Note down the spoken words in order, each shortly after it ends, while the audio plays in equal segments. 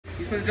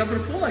He's gonna jump in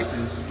the pool like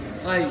this.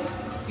 Like,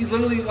 he's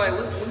literally like,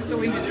 look at the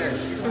way he's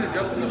dressed. He's gonna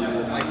jump in the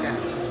pool like that.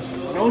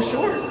 No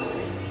shorts.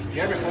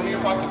 You have your phone in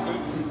your pocket too?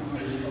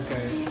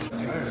 Okay. I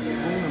had a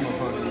spoon in my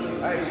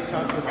pocket. I ate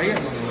chocolate pudding.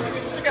 You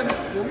still got the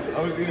spoon?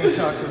 I was eating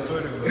chocolate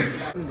pudding, bro.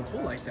 In the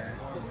pool like that.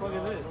 What the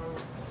fuck is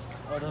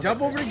this?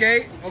 Jump over the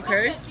gate,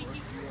 okay?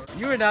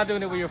 You are not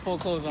doing it with your full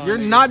clothes on. You're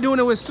not doing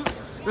it with suit.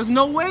 There's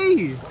no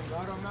way.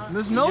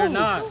 There's no. You're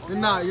not. You're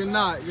not. You're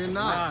not. You're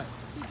not.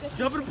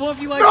 Jump in the pool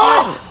if you like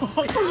that.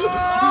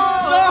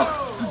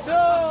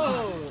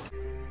 No!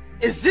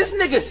 Is this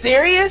nigga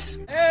serious?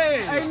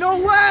 Hey! Ain't no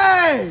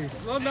way.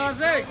 Lil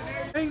Nas X.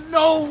 Ain't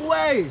no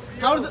way.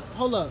 How does it?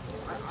 Hold up.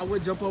 I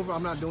would jump over.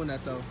 I'm not doing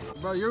that though.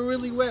 Bro, you're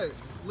really wet.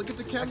 Look at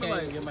the camera I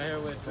light. can't get my hair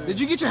wet too. Did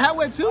you get your hat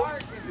wet too?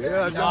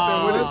 Yeah, I jumped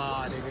in with it.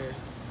 Nigga.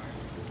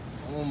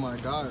 Oh my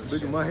gosh.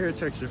 Look at my hair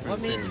texture for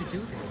What the made you chance. do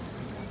this?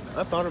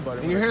 I thought about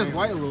it. And your hair is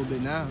white a little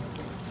bit now.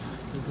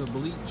 It's the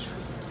bleach.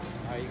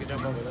 Alright, you can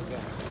jump over. Let's go.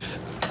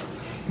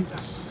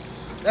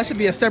 That should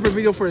be a separate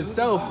video for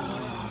itself.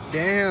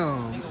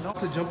 Damn.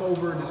 To jump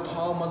over this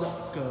tall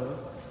motherfucker.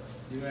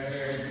 You right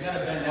here. You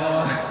gotta bend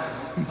down.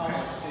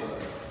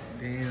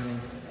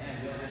 Damn.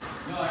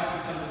 No,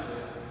 actually come this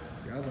way.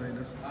 Yeah, I was like,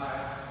 that's.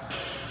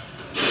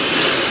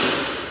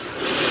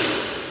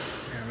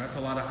 Damn, that's a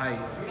lot of height.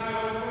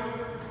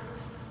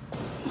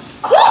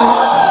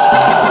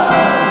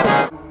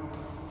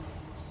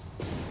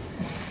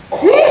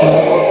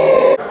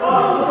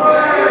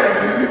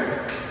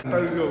 I thought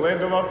he was gonna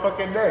land on my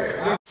fucking neck.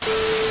 I'm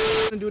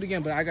gonna do it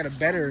again, but I got a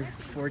better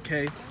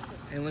 4K.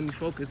 And let me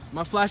focus.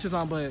 My flash is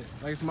on, but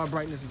like so my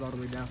brightness is all the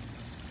way down.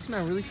 This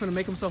man really trying to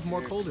make himself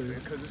more colder.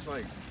 Because it's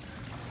like,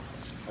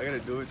 I gotta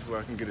do it to where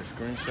I can get a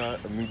screenshot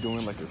of me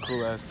doing like a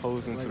cool ass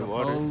pose into the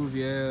water. Pose,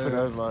 yeah. Put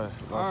that as my Alright,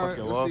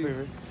 fucking let's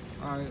wallpaper.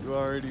 Alright, You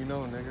already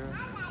know, nigga.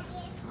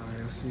 alright,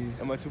 let's see.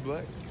 Am I too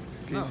black?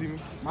 Can No. you see me?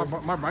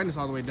 My brightness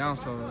all the way down,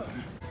 so.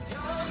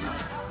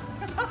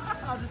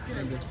 I'll just get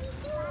it.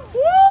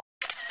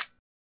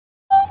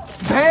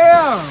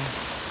 Damn!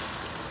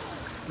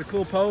 It's a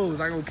cool pose,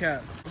 I go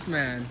cap. This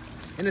man.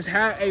 And his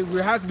hat, hey,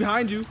 your hat's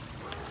behind you.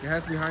 Your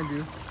hat's behind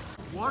you.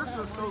 Water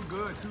feels so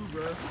good too,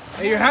 bro.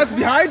 Hey, your hat's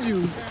behind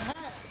you.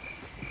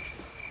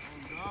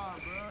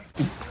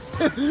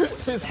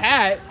 His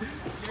hat.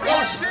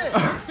 Oh shit!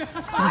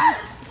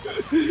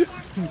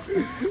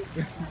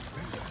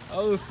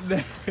 Oh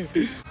snap.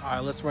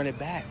 Alright, let's run it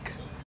back.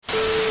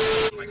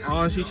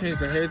 Oh, she changed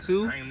her hair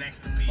too?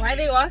 Why are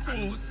they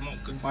walking?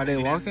 Why they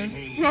walking?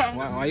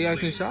 Why you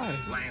acting shy?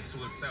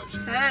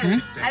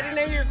 I didn't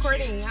know you were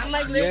recording. I'm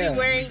like literally Yeah.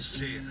 wearing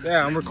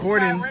Yeah, I'm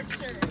recording. work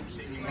shirt.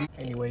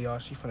 Anyway, y'all,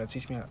 she finna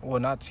teach me. Well,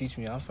 not teach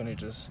me. I'm finna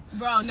just.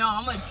 Bro, no,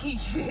 I'm gonna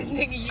teach you this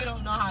nigga. You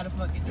don't know how to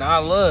fucking do Nah,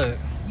 look.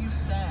 You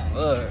suck.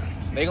 Look.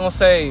 They gonna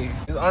say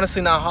it's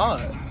honestly not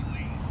hard.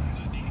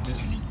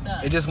 You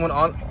suck. It just went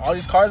on. All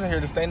these cars in here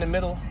to stay in the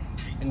middle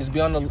and just be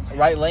on the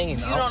right lane.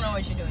 You don't know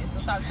what you're doing, so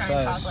stop trying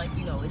to talk Shush. like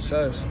you know what you're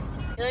Shush. doing.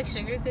 You like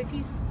sugar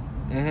cookies?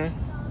 Mm-hmm.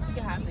 You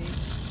can have these.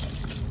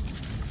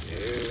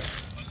 Yeah.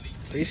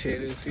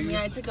 Appreciate it. See?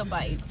 Yeah, I took a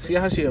bite. See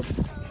how she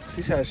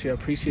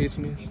appreciates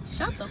me.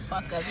 Shut the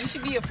fuck up. You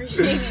should be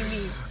appreciating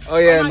me. Oh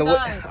yeah, Oh and my the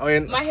God. oh yeah.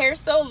 My hair's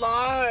so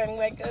long,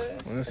 like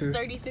Wanna it's see?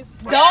 36.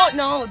 Don't,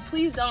 no,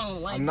 please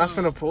don't. Like, I'm not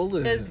finna pull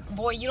Because, this.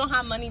 boy, you don't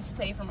have money to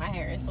pay for my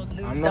hair, so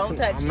dude, I'm not don't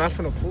touch I'm not it.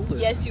 finna pull this.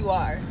 Yes, you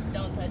are.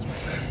 Don't touch my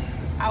hair.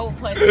 I will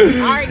punch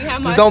you. I already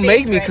have my Just don't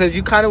face make me, ready. cause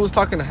you kind of was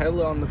talking to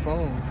hella on the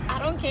phone. I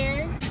don't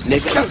care.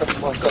 Nigga, shut the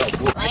fuck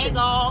up. Let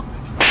go.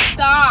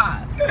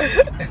 Stop.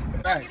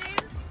 Right.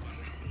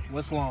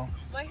 What's long?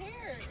 My hair.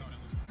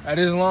 That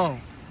is long.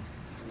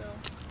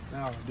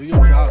 No, do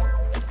your job.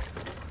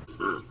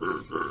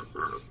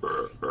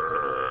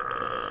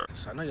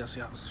 So I know y'all see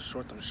how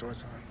short them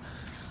shorts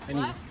are.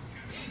 Anyway.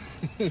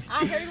 What?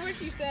 I heard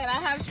what you said. I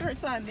have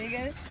shorts on,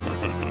 nigga.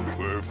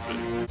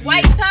 Perfect.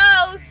 White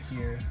toes.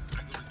 Yeah.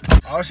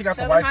 Oh, she got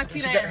Show the them how white.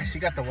 cute She I got, am. she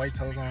got the white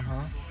toes on,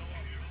 huh?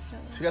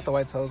 She got the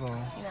white toes on.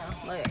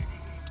 No, look.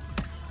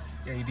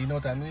 Yeah, do you know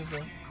what that means,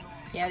 though?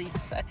 Yeah, you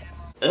suck.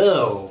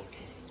 Ew.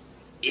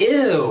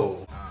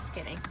 Ew. Just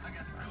kidding.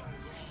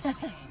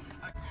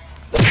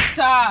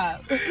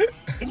 Stop.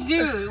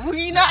 Dude,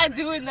 we're not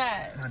doing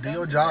that. Now, do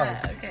your job.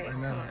 Okay. Right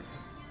now.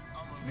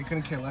 They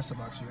couldn't care less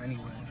about you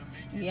anyway.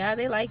 Yeah,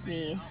 they like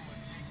me.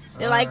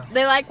 They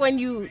like when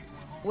you if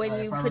put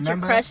I your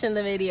remember- crush in the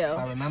If I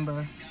video.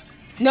 remember.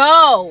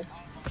 No.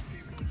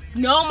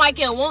 No,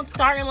 Micah, it won't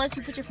start unless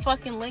you put your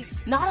fucking link.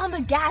 Not on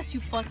the gas, you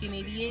fucking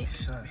idiot.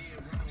 Shush.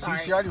 Sorry.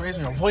 See, she already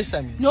raising her voice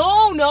at me.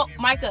 No,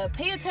 Micah,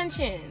 pay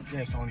attention.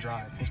 Yeah, it's on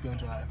drive. It's supposed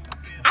to be on drive.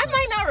 I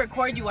might not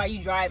record you while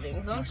you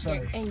driving, so I'm That's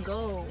scared. right. And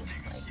go.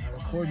 Like,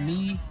 Record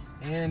me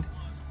and.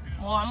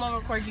 well, I'm gonna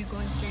record you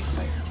going straight.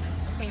 Like,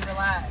 okay,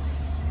 relax.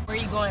 Where are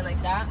you going,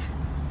 like that?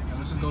 Yeah,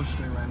 let's just go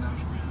straight right now.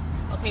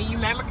 Okay, you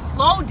remember?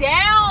 Slow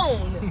down.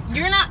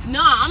 You're not.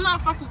 Nah, I'm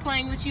not fucking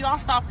playing with you. I'll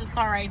stop this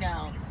car right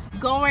now.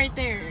 Go right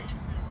there.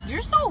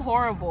 You're so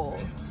horrible.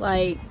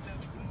 Like,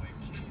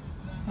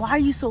 why are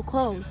you so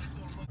close?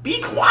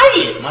 Be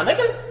quiet, my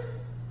nigga.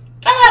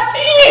 God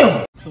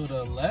damn. To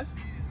the left?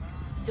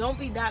 Don't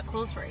be that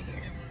close right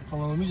here.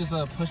 Hold on, let me just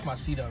push my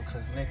seat up,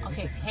 cause nigga.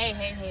 Okay,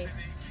 hey.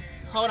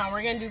 Hold on,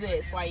 we're gonna do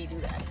this. Why you do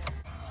that?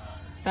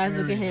 Guys,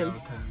 look at him.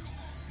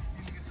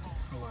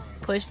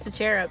 Push the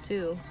chair up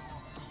too.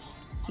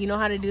 You know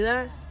how to do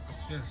that?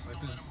 Yes,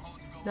 like this.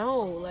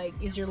 No, like,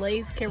 is your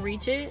legs can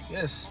reach it?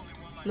 Yes.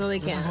 No, they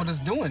can't. This is what it's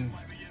doing.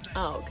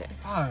 Oh, okay.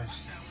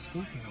 Gosh,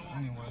 stupid.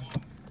 Anyway.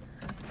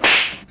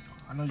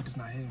 I know you just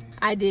not hitting me.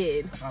 I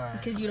did. Alright.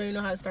 Because you don't even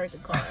know how to start the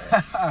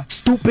car.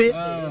 Stupid.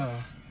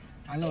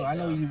 I know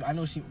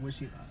she.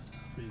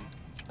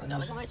 I gotta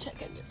look at my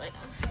check engine light.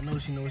 I know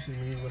she knows what she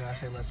means when I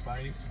say let's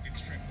fight.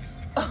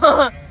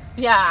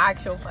 Yeah,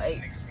 actual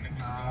fight.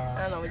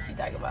 I don't know what you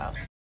talking about.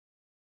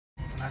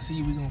 When I see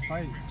you, we gonna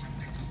fight.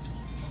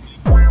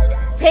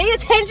 Pay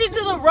attention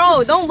to the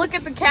road. Don't look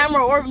at the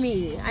camera or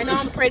me. I know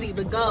I'm pretty,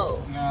 but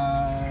go.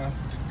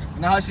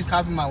 You know how she's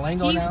copying my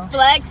lingo now? He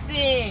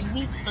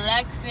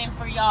flexing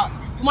for y'all.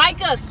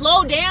 Micah,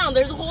 slow down.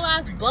 There's a whole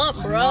ass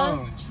bump,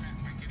 bro.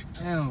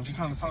 Damn, she's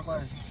trying to talk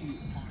like she.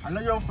 I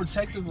know you're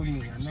overprotective of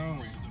me. I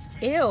know.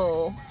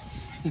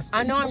 Ew.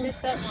 I know I'm your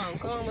stepmom.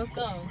 Come on, let's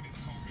go.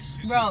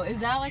 Bro, is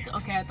that like,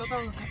 okay, I thought that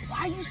was okay. Why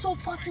are you so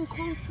fucking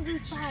close to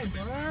this side,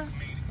 bruh?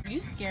 You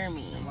scare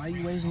me. Why are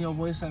you raising your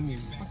voice at me?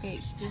 Okay,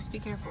 just be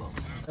careful.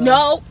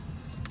 No.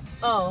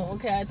 Oh,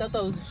 okay, I thought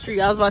that was the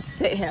street. I was about to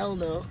say hell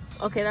no.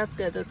 Okay, that's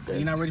good, that's good. Are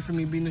you not ready for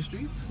me to be in the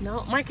street?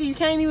 No, Micah, you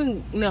can't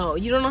even, no,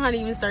 you don't know how to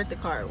even start the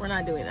car. We're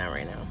not doing that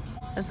right now.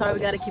 That's why we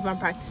gotta keep on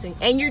practicing.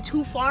 And you're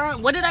too far.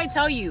 What did I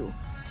tell you?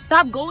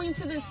 Stop going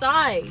to the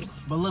side.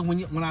 But look,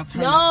 when I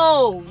turn.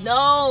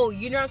 No,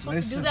 you're not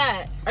supposed to do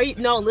that.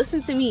 No,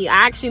 listen to me.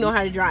 I actually know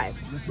how to drive.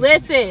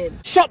 Listen.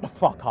 Shut the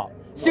fuck up.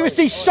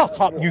 Seriously, shut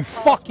up, you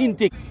fucking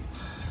dick.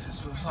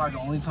 It's like the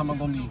only time I'm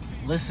gonna be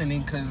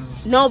listening,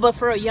 cause. No, but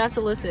for real, you have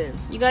to listen.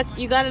 You got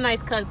a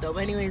nice cut though.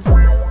 But anyways,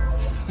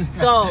 listen.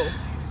 So,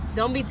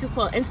 don't be too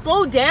close and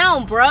slow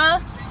down,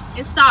 bruh.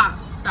 And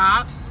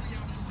stop.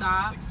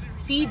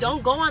 See,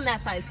 don't go on that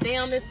side. Stay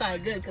on this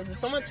side. Good, because if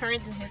someone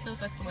turns and hits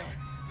us, I swear.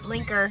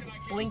 Blinker.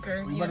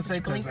 You better say,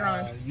 blinker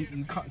on.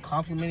 You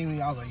complimenting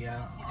me. I was like,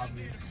 yeah,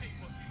 obvious.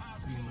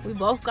 We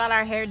both got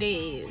our hair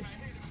did.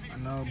 I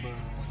know, but.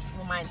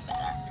 Well, mine's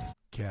better.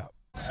 Cap.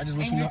 I just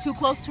wish And you you're too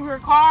close to her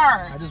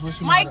car. I just wish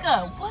you.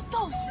 Micah, what the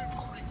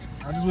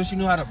fuck? I just wish you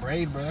knew how to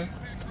braid, bro.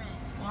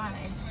 Why?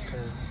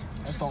 Cause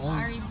that's the only.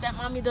 Sorry,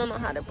 stepmommy don't know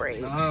how to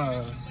braid.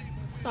 Nah.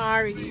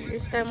 Sorry, your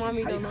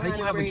stepmommy don't know how to braid. How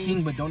you have a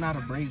king but don't know how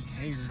to braid?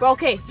 Bro,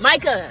 okay,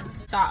 Micah,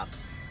 stop.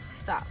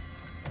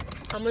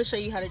 I'm gonna show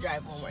you how to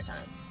drive one more time.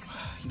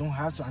 You don't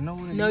have to. I know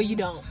what it is. No, you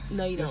don't.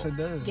 Yes, it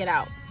does. Get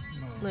out.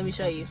 No, Let me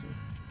show you.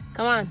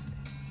 Come on.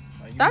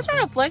 Like, Stop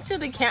trying to flex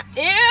the cam.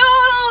 Ew!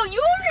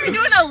 You over here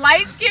doing a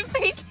light skin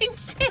face and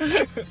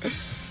shit.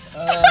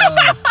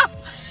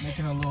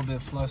 Making her a little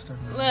bit flustered.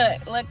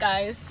 Look,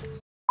 guys.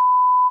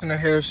 In her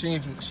hair,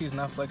 she's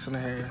not flexing her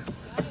hair.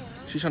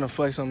 She's trying to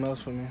flex something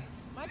else for me.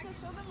 Micah,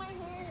 show them my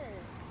hair.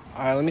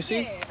 All right, let me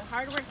see. Yeah,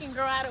 hardworking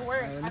girl out of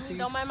work. Right, I mean,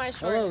 don't mind my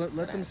shorts. Hello,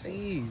 let them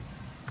see.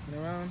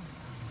 Turn around.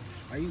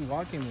 Why are you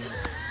walking me?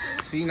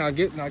 See, now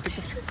get the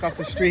fuck off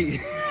the street.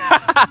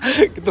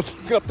 Get the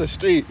fuck off the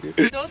street.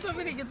 Don't tell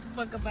me to get the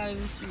fuck up out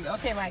of the street.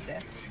 Okay,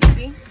 Micah. You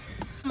see?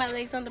 My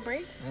legs on the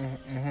brake?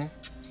 Mm-hmm.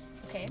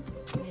 Okay.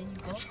 And then you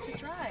go to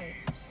drive.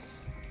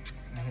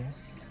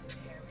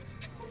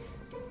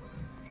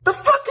 The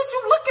fuck is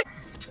you looking?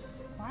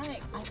 Why?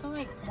 I feel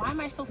like, why am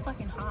I so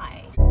fucking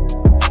high?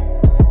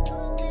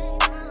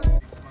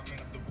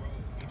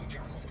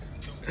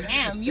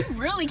 Damn, you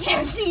really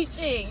can't see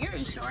shit. You're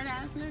a short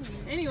ass nigga.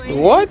 Anyway.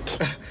 What?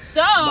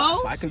 So.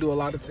 I can do a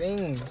lot of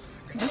things.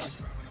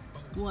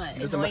 What?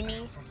 Doesn't Annoy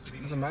me?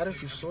 Doesn't matter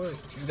if you're short.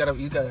 You gotta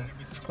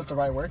put the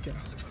right work in.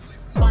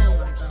 Oh my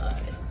god.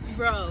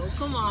 Bro,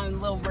 come on,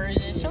 little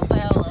virgin. Shut the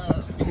hell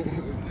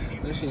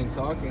up. No, she ain't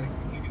talking.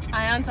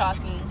 I am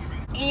talking.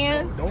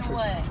 And Don't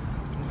what?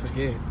 Don't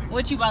forget.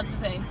 What you about to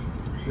say?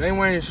 You ain't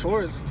wearing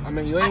shorts. I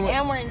mean, you ain't. I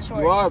am wearing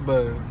shorts. You are,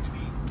 but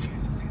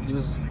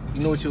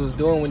you know what you was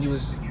doing when you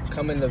was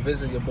coming to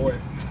visit your boy.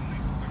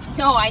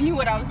 No, I knew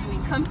what I was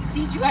doing. Come to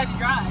teach you how to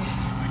drive.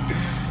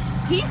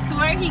 He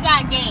swear he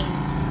got game.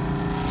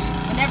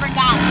 I never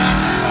got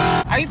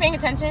nothing. Are you paying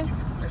attention?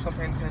 Yes, I'm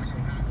paying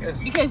attention.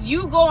 Yes. Because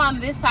you go on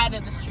this side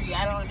of the street.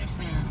 I don't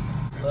understand.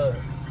 Look,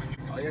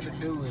 all you have to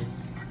do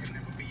is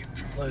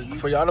look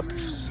for y'all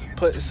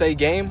to say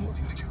game,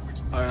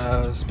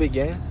 spit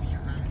game.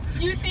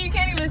 You see, you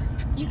can't even.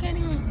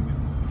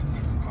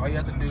 All you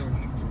have to do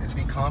is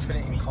be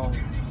confident and calm,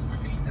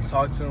 and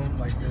talk to him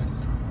like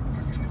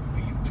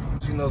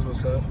this. She knows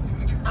what's up.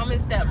 I'm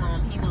his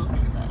stepmom. He knows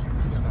what's up.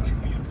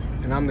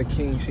 And I'm the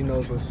king. She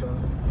knows what's up.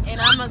 And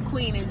I'm a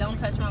queen, and don't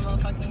touch my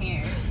motherfucking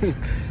hair.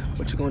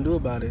 What you gonna do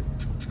about it?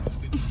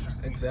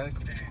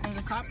 Exactly. There's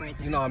a cop right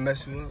there. You know I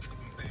mess you up.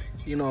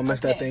 You know I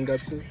messed that thing up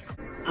too.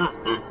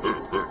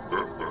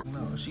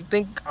 No, she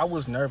think I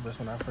was nervous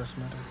when I first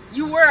met her.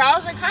 You were. I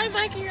was like, hi,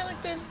 Mike, and you're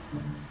like this.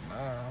 Nah,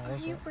 I Are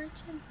wasn't. you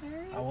Virgin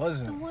Mary? I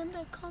wasn't. The one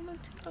that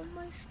commented on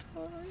my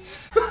story.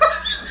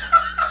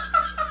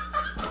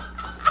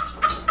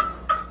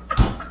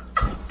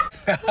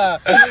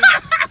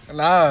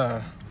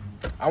 Nah.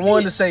 I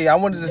wanted to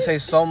say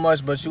so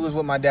much, but you was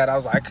with my dad. I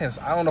was like,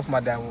 I don't know if my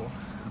dad will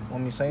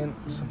want me saying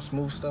some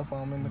smooth stuff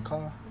while I'm in the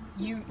car.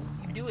 You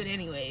do it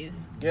anyways.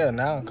 Yeah,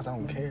 now, because I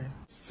don't care.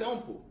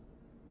 Simple.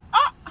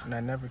 And I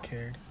never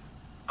cared.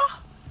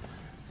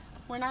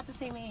 We're not the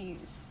same age.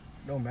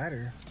 Don't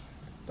matter.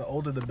 The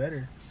older, the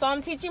better. So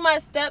I'm teaching my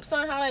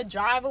stepson how to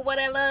drive or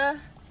whatever,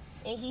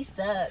 and he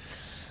sucks.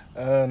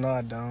 No,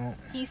 I don't.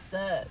 He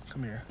sucks.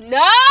 Come here.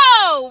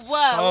 No!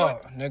 What?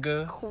 Stop,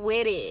 nigga.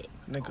 Quit it.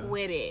 Nigga.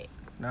 Quit it.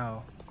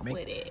 No.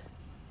 Quit it.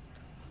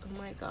 Oh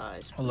my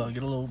gosh. Hold on,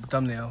 get a little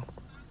thumbnail.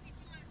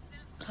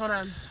 Hold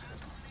on.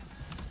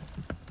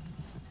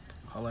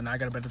 Hold on, now I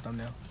got a better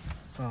thumbnail.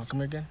 Hold on, come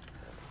here again.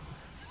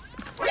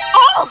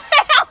 Oh,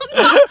 hell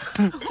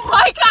no! Oh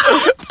my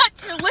god,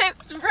 touch your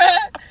lips,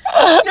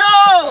 bruh.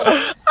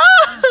 No!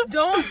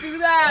 Don't do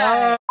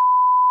that.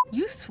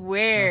 You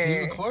swear. Can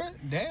you record?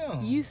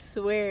 Damn. You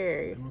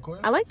swear. You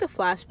recording? I like the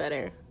flash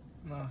better.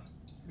 No.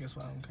 Guess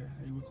what? I don't care.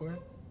 Are you recording?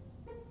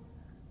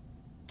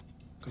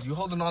 Because you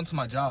holding on to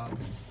my job.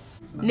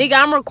 Nigga,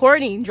 I'm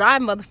recording.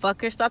 Drive,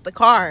 motherfucker. Start the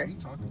car. You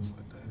talking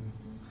like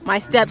that? My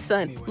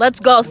stepson. Anyway. Let's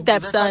go, Is there a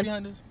car stepson.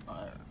 behind us?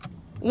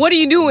 What are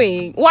you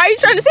doing? Why are you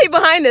trying to stay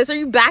behind us? Are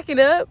you backing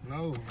up?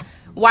 No.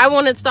 Why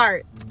won't it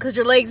start? Because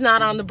your leg's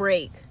not on the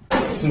brake.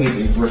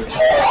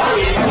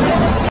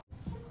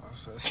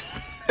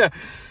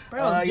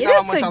 Bro, you know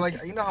how much I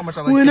like. You know how much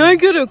I like. When I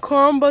get a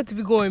car, I'm about to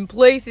be going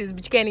places,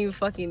 but you can't even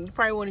fucking. You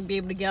probably won't be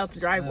able to get out the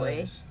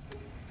driveway.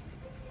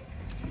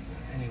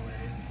 Anyway.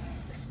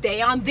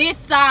 Stay on this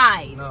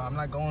side. No, I'm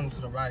not going to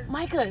the right.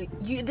 Micah,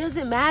 it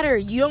doesn't matter.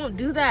 You don't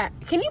do that.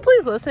 Can you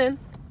please listen?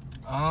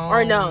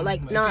 Or no,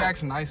 like, if no. you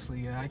ask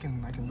nicely, yeah, I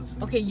can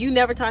listen. Okay, you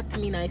never talk to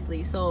me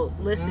nicely, so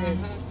listen.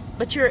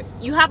 But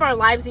you have our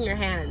lives in your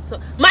hands. So,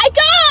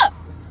 Micah,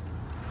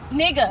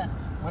 nigga.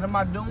 What am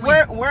I doing?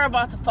 We're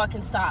about to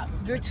fucking stop.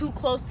 You're too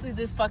close to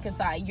this fucking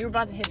side. You're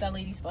about to hit that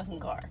lady's fucking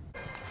car.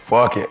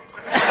 Fuck it.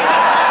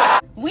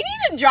 We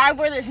need to drive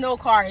where there's no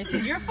cars.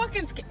 You're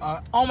fucking scared.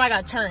 Oh my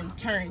god, turn.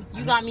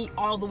 You got me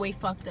all the way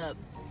fucked up.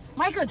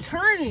 Micah,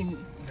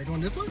 turn. They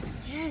going this way?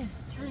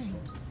 Yes, turn.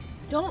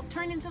 Don't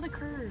turn into the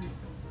curb.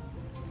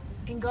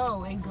 And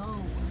go.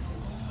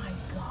 Oh my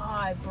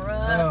god,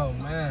 bruh. Oh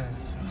man.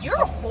 You're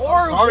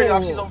horrible. Sorry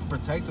if she's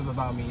overprotective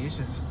about me. It's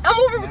just. I'm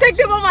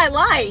overprotective of my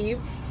life.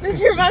 That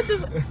you're about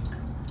to.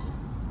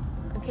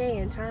 Okay,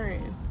 and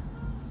turn.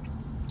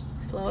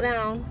 Slow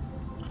down.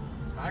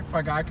 I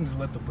forgot I can just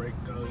let the brake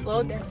go.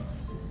 Slow down.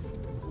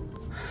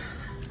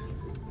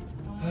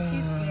 Don't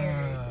be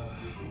scared.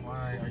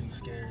 Why are you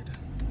scared?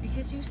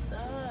 Because you suck.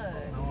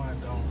 No, I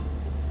don't.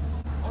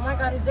 Oh my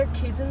god, is there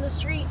kids in the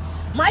street?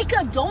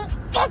 Micah, don't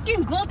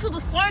fucking go to the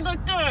side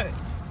like that.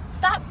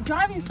 Stop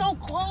driving so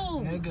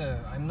close. Nigga,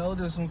 I know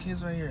there's some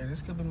kids right here.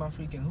 This could be my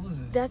freaking. Who is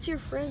this? That's your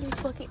friend, you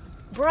fucking.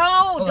 Bro,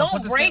 on, don't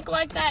put this break down.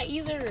 like that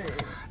either.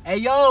 Hey,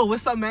 yo,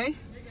 what's up, man?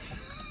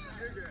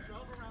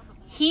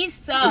 He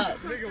sucks.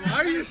 Nigga,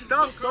 why do you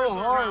stop so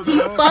hard, He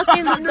bro?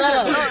 fucking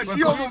sucks.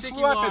 She almost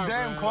flew out the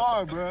damn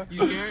car, bro. You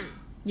scared?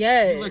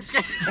 Yes. You look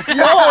scared.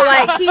 No,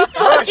 like he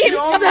fucking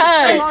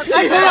sucks.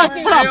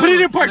 Put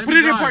it in park. Put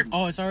it in park.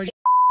 Oh, it's already.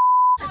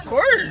 Of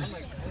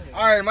course.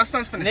 All right, my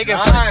son's finna Nigga,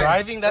 drive. for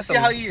driving, Let's that's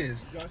see how he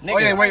is. Nigga. Oh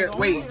yeah,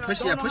 wait.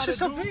 Push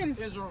yourself in.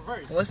 Is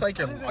reverse. It looks like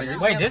you're.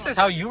 Wait, this is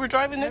how you were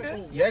driving,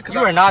 nigga? Yeah, cause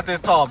You are not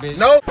this tall, bitch.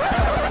 No.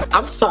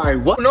 I'm sorry,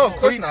 what? No, of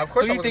course not. Of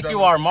course Who I do you wasn't think driving.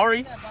 you are,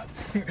 Mari?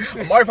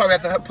 Mario probably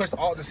have to push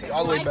the seat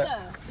all the way back.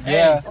 Micah.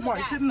 Yeah.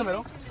 Amari, sit in the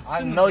middle.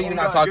 I know you're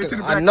not Get to talking.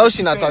 the I back know of she's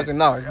the not seat. talking.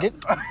 No, get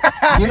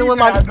He in with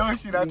said, I my. know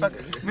she not talking.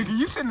 Nigga,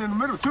 you sitting in the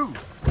middle too.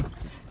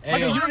 Hey,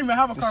 yo. You don't even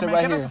have a car, sit man.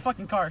 right Get out here. the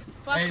fucking car.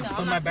 Fuck Hey, no, put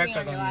I'm my not sitting backpack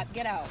on your on lap.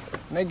 Get out.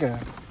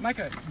 Nigga.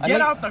 Micah, I get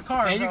know- out the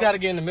car, And you bro. gotta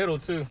get in the middle,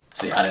 too.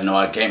 See, I didn't know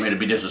I came here to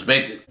be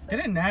disrespected.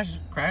 Didn't Nash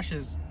crash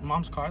his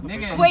mom's car?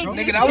 Nigga. Wait,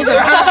 Nigga, that was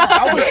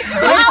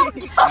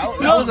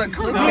a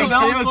clickbait.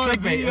 No, It it was was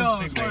clickbait. clickbait. It It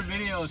was was for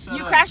video. Shut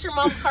you up. crashed your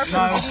mom's car for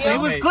No, the it video?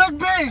 was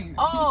clickbait.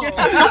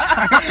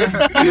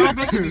 Oh. You're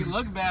making me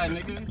look bad,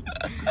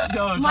 nigga.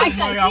 Yo,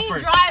 Micah, he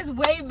drives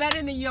way better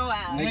than your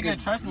ass.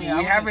 Nigga, trust me. we I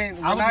was haven't-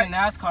 in we're not-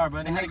 NASCAR,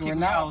 but they had to Nigga, kick we're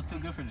me not- out. I was too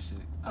good for this shit.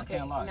 I Okay,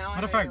 can't lie. now I Matter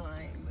know of fact, you're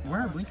lying, but-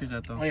 where are blinkers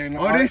at, though? Oh yeah, no.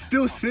 Oh, they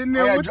still sitting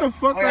there? Oh, yeah, What the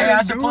fuck oh, yeah, are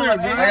I they should pull up, doing,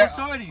 man. bro? yeah.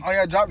 Shorty. Oh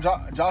yeah,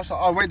 Josh.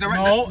 Oh wait,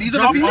 No, these are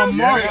drop the females.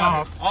 Amari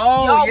off.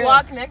 Oh Y'all yeah.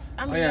 walk next.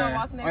 I mean, Oh y'all yeah.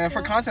 walk Oh next. yeah. to For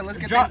him? content, let's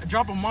get that.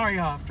 Drop Amari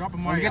off. Drop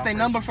Amari Let's get off their first.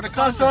 number for the What's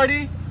up, content.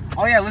 shorty?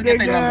 Oh yeah, let's get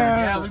their Nigga. number.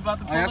 Yeah, we about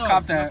to Oh pull yeah, let's up.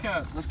 cop that.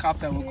 Okay. Let's cop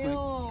that real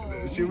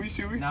quick. Ew.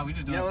 Should we? Nah, we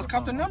just do it Yeah, for let's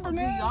cop the fun. number,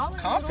 man. Y'all are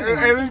Confident.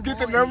 Hey, let's get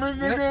the numbers,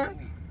 nigga.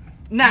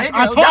 Nash, Nigga,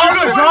 I told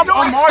you to drop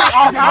Amari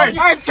off first.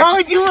 I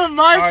told you and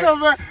Micah,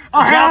 man.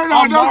 Oh, hell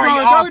no,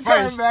 don't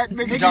turn back, nigga.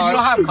 Nigga, you Josh.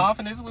 don't have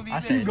confidence with me, I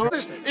bitch. said, Go.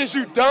 Is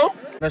you dumb?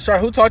 Now, Shar,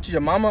 who taught you?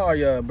 Your mama or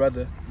your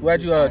brother? Who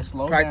had you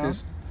slow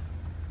practice?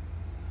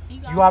 He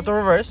got You have to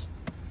reverse.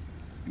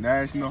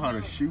 Nash know how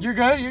to shoot. You're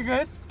good. You're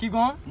good. Keep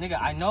going.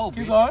 Nigga, I know,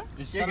 Keep bitch. going.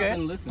 Just You're shut good. up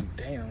and listen.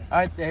 Damn. All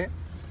right, there.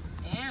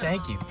 Damn.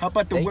 Thank you. How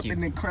about the Thank whip you.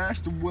 and then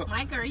crash the whip?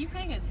 Micah, are you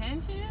paying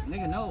attention?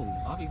 Nigga, no,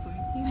 obviously.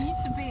 He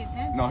needs to pay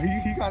attention. No,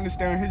 he kind of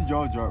staring his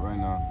jaw drop right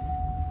now.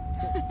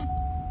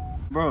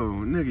 Bro,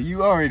 nigga,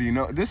 you already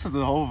know. This is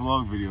a whole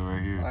vlog video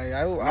right here.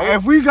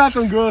 If we got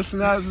them girl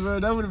snaps, bro,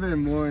 that would have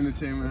been more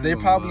entertainment. They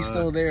probably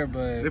still there,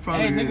 but They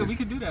probably Hey, nigga, is. we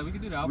could do that. We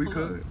could do that. I'll We pull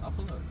could. up. I'll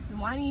pull up. Then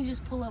why didn't you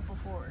just pull up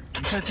before?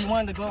 Because he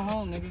wanted to go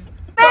home, nigga.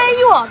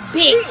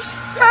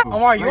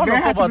 Omar, you Like, on they the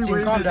had to football be team.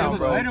 waiting Calm to- He down, was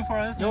bro. waiting for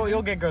us.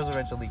 You'll get girls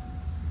eventually.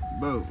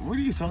 Bro, what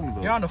are you talking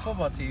about? You're on the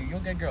football team. You'll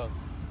get girls.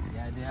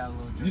 Yeah, I did have a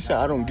little drink. You said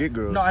I don't get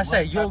girls. No, I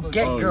said you'll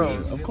get Oh, yeah,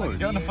 girls. of course.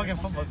 You're on the fucking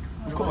football.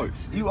 Of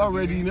course. You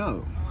already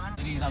know.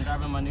 I'm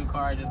driving my new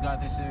car. I just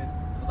got this shit.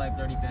 It was like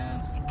 30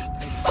 bands.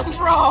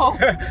 Bro.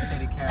 Paid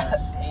the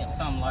cash.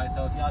 Something like,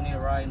 so if y'all need a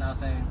ride, not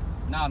saying,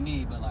 not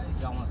me, but like,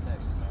 if y'all want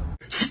sex, what's up?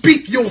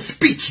 Speak your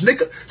speech,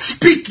 nigga.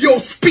 Speak your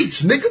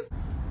speech, nigga.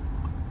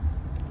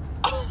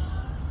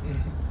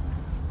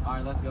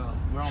 Alright, let's go.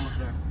 We're almost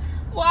there.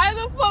 Why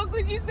the fuck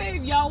would you say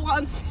if y'all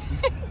want sex?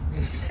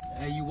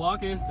 Hey, you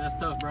walking? That's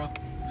tough, bro.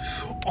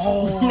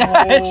 Oh,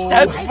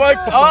 that's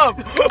fucked up.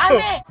 I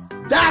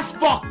meant, That's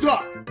fucked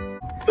up.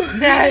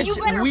 Nash, you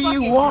better we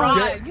fucking won.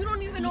 drive. You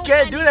don't even know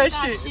can't if do that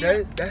nigga got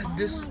shit. that's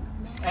this.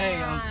 Hey,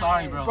 I'm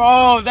sorry, bro.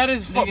 Bro, that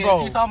is Nigga, bro.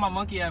 if you saw my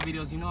monkey ad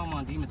videos, you know I'm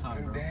on demon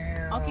time, bro.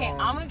 Damn. Okay,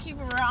 I'm gonna keep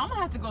it real. I'm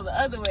gonna have to go the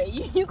other way.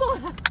 You gonna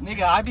have to.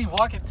 Nigga, I be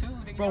walking too.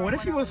 Nigga, Bro, what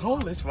if he was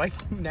homeless, right?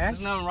 Nash?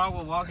 There's nothing wrong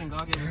with walking,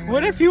 gawking.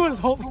 What if he was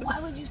Why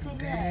homeless? would you say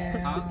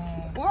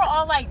that? We're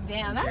all like,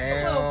 damn, that's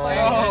a little funny.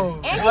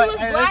 Bro. And he But, was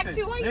hey, black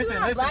listen, too. Why you listen,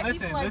 doing listen, black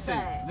listen, people like listen,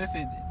 that?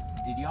 listen.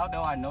 Did y'all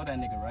know I know that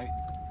nigga, right?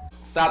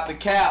 Stop the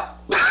cap.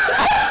 No,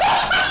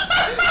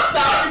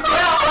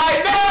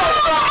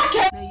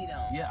 you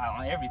don't. Yeah,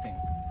 on everything.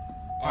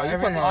 Oh, you On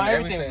putting on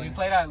everything.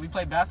 everything. We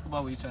played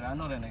basketball with each other. I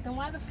know that nigga. Then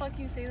why the fuck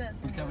you say that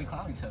to Because we him?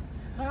 clown each other.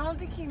 But I don't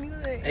think he knew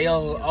that. Hey,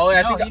 yo, oh,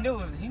 I No, think he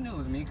knew it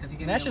was me because he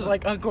gave me Nash a is look.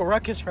 like Uncle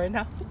Ruckus right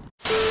now.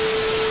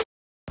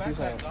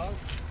 Backpack, dog.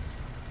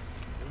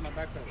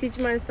 Teach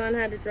my son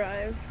how to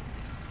drive.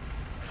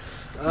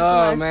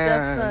 Oh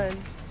man.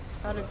 Stepson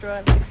how to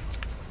drive.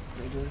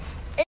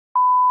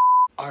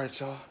 Alright,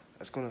 y'all.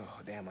 That's gonna, oh,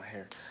 damn, my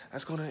hair.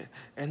 That's gonna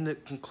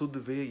conclude the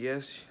video.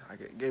 Yes, I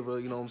gave her,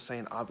 you know what I'm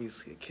saying,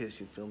 obviously a kiss,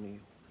 you feel me?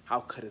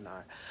 How could it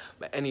not?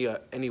 But anyway,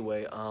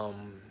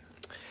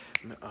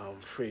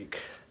 freak.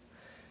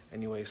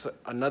 Anyway, so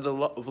another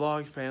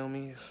vlog,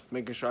 family.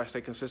 Making sure I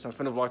stay consistent.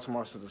 I'm finna vlog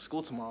tomorrow, so the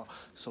school tomorrow.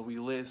 So we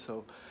lit.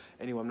 So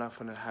anyway, I'm not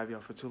finna have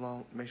y'all for too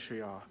long. Make sure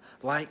y'all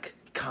like,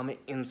 comment,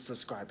 and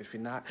subscribe. If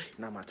you're not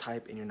my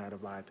type and you're not a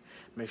vibe.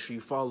 Make sure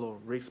you follow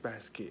Rick's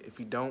Basket. If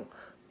you don't,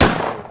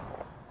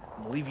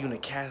 I'm gonna leave you in a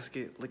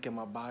casket. Look at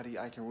my body.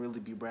 I can really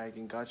be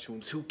bragging. Got you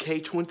in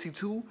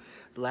 2K22,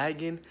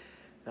 lagging.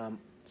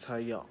 Tell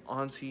your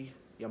auntie,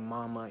 your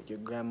mama, your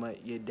grandma,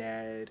 your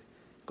dad.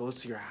 Go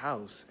to your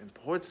house.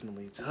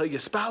 Importantly, tell your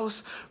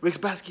spouse, Rick's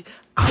Basket,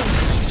 out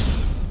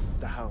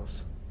the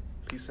house.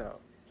 Peace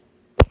out.